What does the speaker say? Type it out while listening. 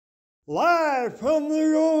Live from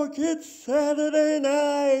New York, it's Saturday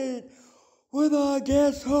night with our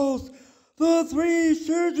guest host, the Three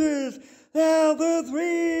Stooges. Now, the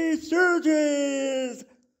Three Stooges.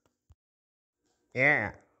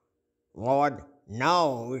 Yeah, Lord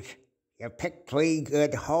knows you picked three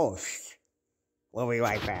good hosts. We'll be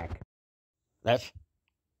right back. This,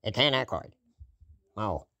 it's an accord.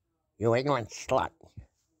 Oh, you ignorant slut.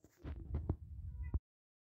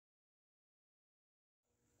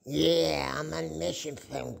 Yeah, I'm on a mission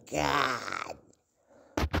from God.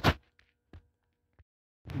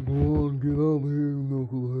 Come on, get out here,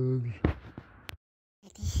 knuckleheads.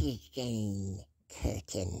 This is Jane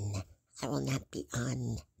Curtin. I will not be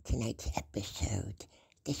on tonight's episode.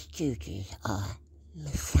 The Stooges are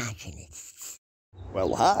misogynists.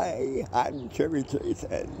 Well, hi, I'm Cherry Chase,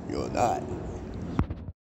 and you're not.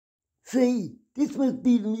 Say, this must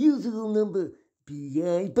be the musical number.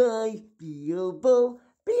 B-I-Bye, B-O-Bo,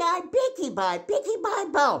 B.I. Bicky Bye, Bicky Bye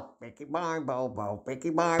Bo. Bicky Bye Bo Bo,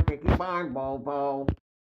 Bicky Bye Bo Bo.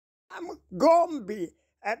 I'm Gombi,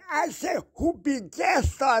 and I say who be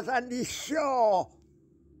guest stars on this show?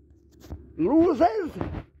 Losers?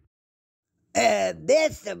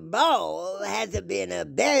 Mr. Bo hasn't been a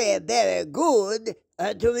very, very good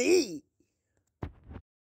to me.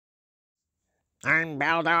 I'm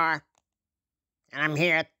Baldor, and I'm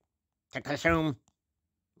here to consume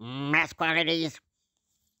mass quantities.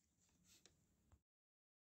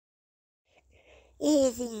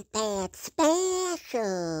 Isn't that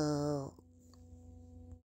special?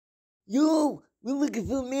 Yo, we're looking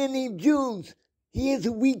for a man named Jones. He has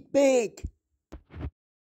a weak back.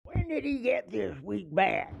 When did he get this week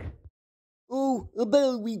back? Oh,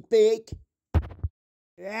 about a week back.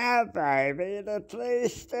 Yeah, baby, the Three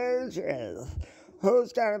Stooges.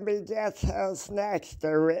 Who's gonna be guest host next?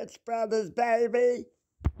 The Rich Brothers, baby?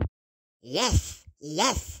 Yes,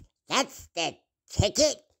 that's the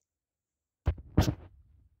ticket.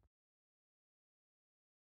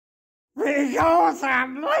 Because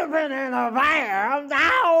I'm living in a van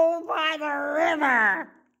down by the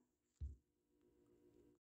river.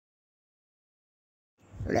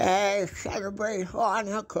 Let's celebrate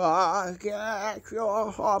Hanukkah. Get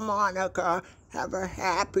your harmonica. Have a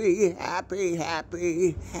happy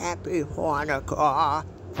Hanukkah.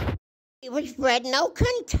 It was bred in Old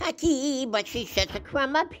Kentucky, but she sets a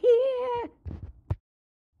crumb up here.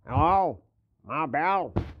 Hello, my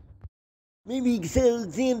bell. Maybe it's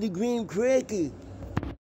Alexander Graham Cracker.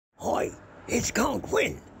 Hi, it's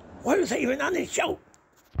Conquin. Why is he even on this show?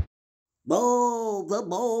 Bo, the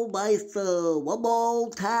Bo Meister, one more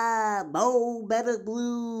time. Bo Better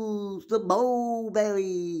Blues, the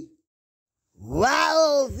Bowberry.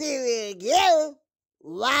 Wow, there you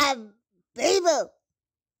live people.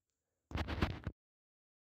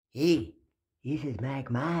 Hey, this is Mike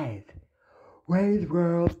Myers. Wayne's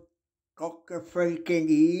World. Cocker freaking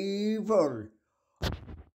evil.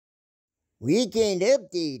 Weekend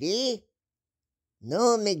update, eh?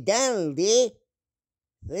 No McDonald, eh?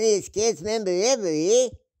 Funniest kids member ever, eh?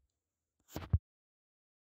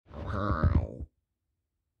 Oh, hi.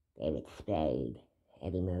 David Spade,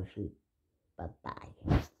 Eddie Murphy.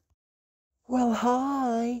 Bye-bye. Well,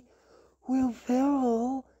 hi. Will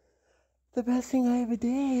Ferrell. The best thing I ever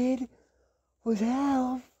did was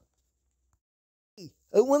Alf.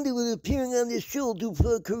 I wonder what appearing on this show will do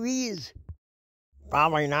for our careers.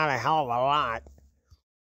 Probably not a hell of a lot.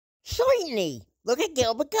 Certainly. Look at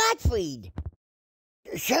Gilbert Gottfried.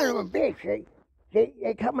 Son of a bitch.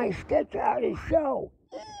 They cut my sketch out of the show.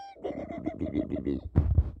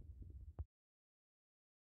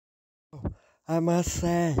 I must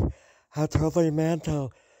say, how totally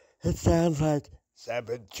mental. It sounds like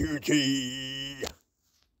 7 2G.